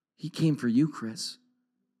 He came for you, Chris.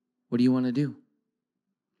 What do you want to do?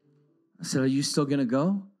 I said, are you still going to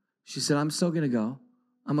go? She said, I'm still going to go.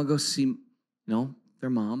 I'm going to go see, their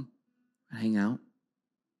mom and hang out.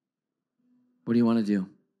 What do you want to do?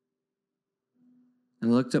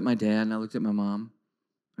 And I looked at my dad and I looked at my mom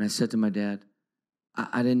and I said to my dad,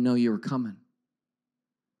 I didn't know you were coming.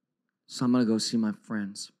 So I'm going to go see my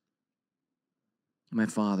friends. And my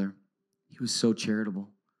father, he was so charitable.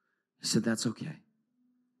 He said, that's okay. And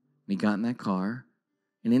he got in that car.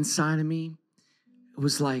 And inside of me, it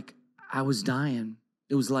was like I was dying.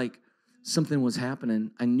 It was like something was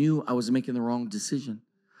happening. I knew I was making the wrong decision.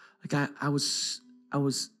 Like I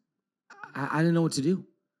didn't know what to do.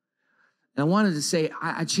 And I wanted to say,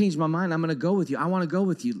 I changed my mind. I'm going to go with you. I want to go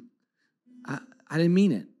with you. I didn't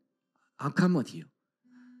mean it. I'll come with you.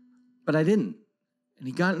 But I didn't. And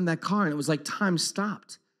he got in that car, and it was like time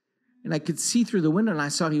stopped. And I could see through the window, and I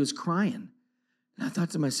saw he was crying. And I thought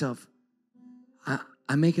to myself,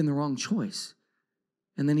 I'm making the wrong choice.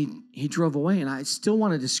 And then he drove away, and I still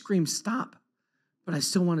wanted to scream, stop. But I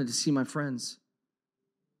still wanted to see my friends.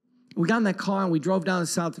 We got in that car, and we drove down to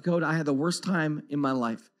South Dakota. I had the worst time in my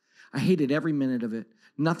life. I hated every minute of it.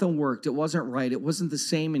 Nothing worked. It wasn't right. It wasn't the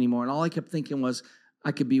same anymore. And all I kept thinking was,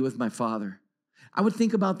 I could be with my father. I would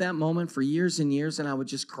think about that moment for years and years, and I would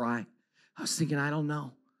just cry. I was thinking, I don't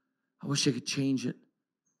know. I wish I could change it.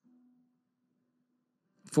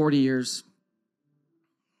 40 years,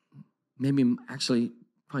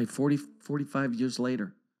 probably 40, 45 years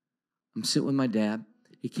later, I'm sitting with my dad.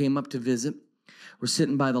 He came up to visit. We're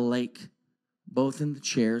sitting by the lake, both in the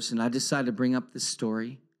chairs, and I decided to bring up this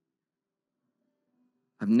story.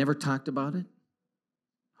 I've never talked about it.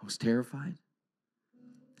 I was terrified.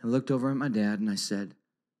 I looked over at my dad and I said,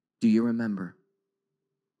 do you remember?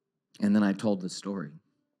 And then I told the story.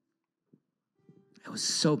 It was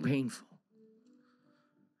so painful.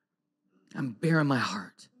 I'm bare in my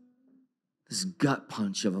heart. This gut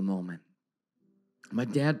punch of a moment. My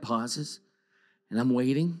dad pauses and I'm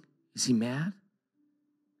waiting. Is he mad?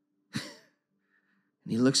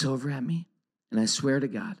 And he looks over at me and I swear to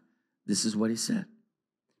God, this is what he said.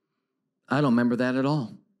 I don't remember that at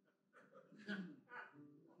all.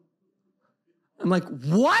 I'm like,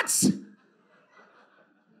 what?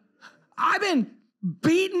 I've been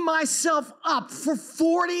beating myself up for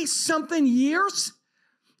 40-something years,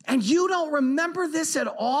 and you don't remember this at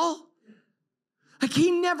all? Like, he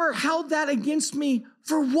never held that against me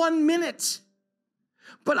for 1 minute.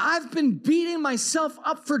 But I've been beating myself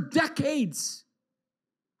up for decades.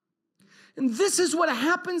 And this is what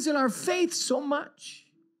happens in our faith so much.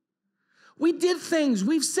 We did things,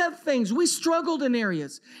 we've said things, we struggled in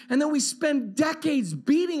areas, and then we spend decades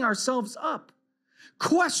beating ourselves up,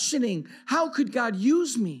 questioning, how could God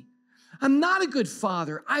use me? I'm not a good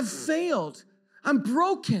father. I've failed. I'm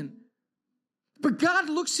broken. But God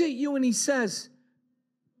looks at you and he says,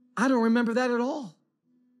 I don't remember that at all.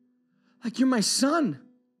 Like, you're my son.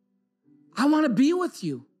 I want to be with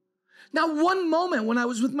you. Now, one moment when I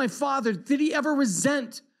was with my father, did he ever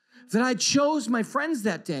resent that I chose my friends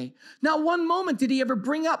that day? Not one moment did he ever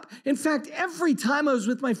bring up. In fact, every time I was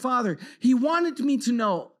with my father, he wanted me to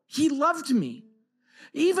know he loved me.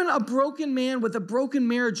 Even a broken man with a broken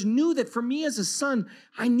marriage knew that for me as a son,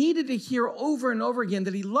 I needed to hear over and over again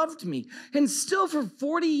that he loved me. And still for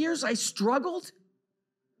 40 years, I struggled.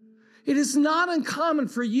 It is not uncommon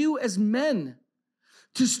for you as men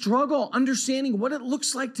to struggle understanding what it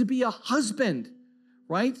looks like to be a husband,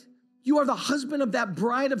 right? You are the husband of that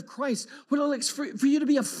bride of Christ. What it looks for you to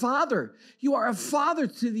be a father. You are a father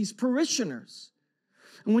to these parishioners.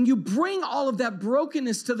 And when you bring all of that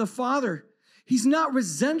brokenness to the Father, he's not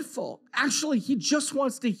resentful. Actually, he just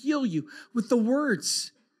wants to heal you with the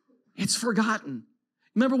words, "It's forgotten."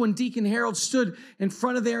 Remember when Deacon Harold stood in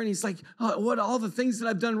front of there and he's like, what all the things that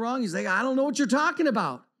I've done wrong? He's like, I don't know what you're talking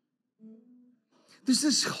about. There's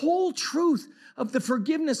this whole truth of the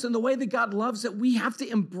forgiveness and the way that God loves that we have to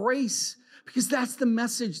embrace, because that's the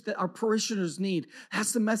message that our parishioners need.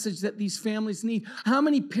 That's the message that these families need. How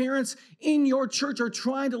many parents in your church are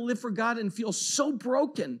trying to live for God and feel so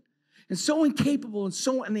broken and so incapable and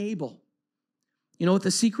so unable? You know what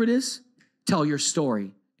the secret is? Tell your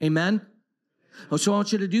story. Amen? So I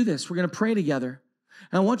want you to do this. We're going to pray together.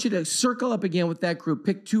 And I want you to circle up again with that group.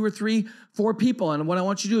 Pick 2 or 3, 4 people. And what I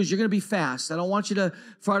want you to do is you're going to be fast. I don't want you to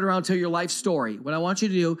fart around and tell your life story. What I want you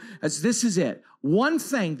to do is this is it. One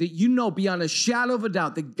thing that you know beyond a shadow of a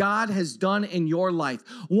doubt that God has done in your life.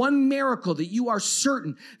 One miracle that you are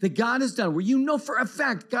certain that God has done, where you know for a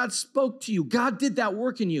fact God spoke to you. God did that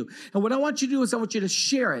work in you. And what I want you to do is I want you to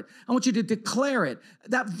share it. I want you to declare it.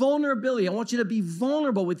 That vulnerability, I want you to be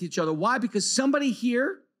vulnerable with each other. Why? Because somebody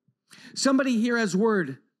here has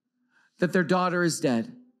word that their daughter is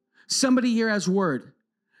dead. Somebody here has word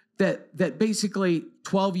that basically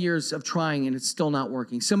 12 years of trying and it's still not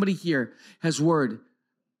working. Somebody here has word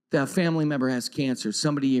that a family member has cancer.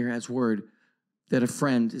 Somebody here has word that a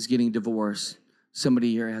friend is getting divorced.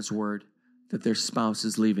 Somebody here has word that their spouse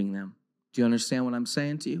is leaving them. Do you understand what I'm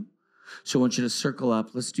saying to you? So I want you to circle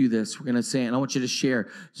up. Let's do this. We're going to say it, and I want you to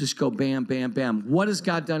share. Just go bam, bam, bam. What has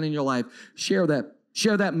God done in your life? Share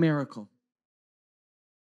that miracle.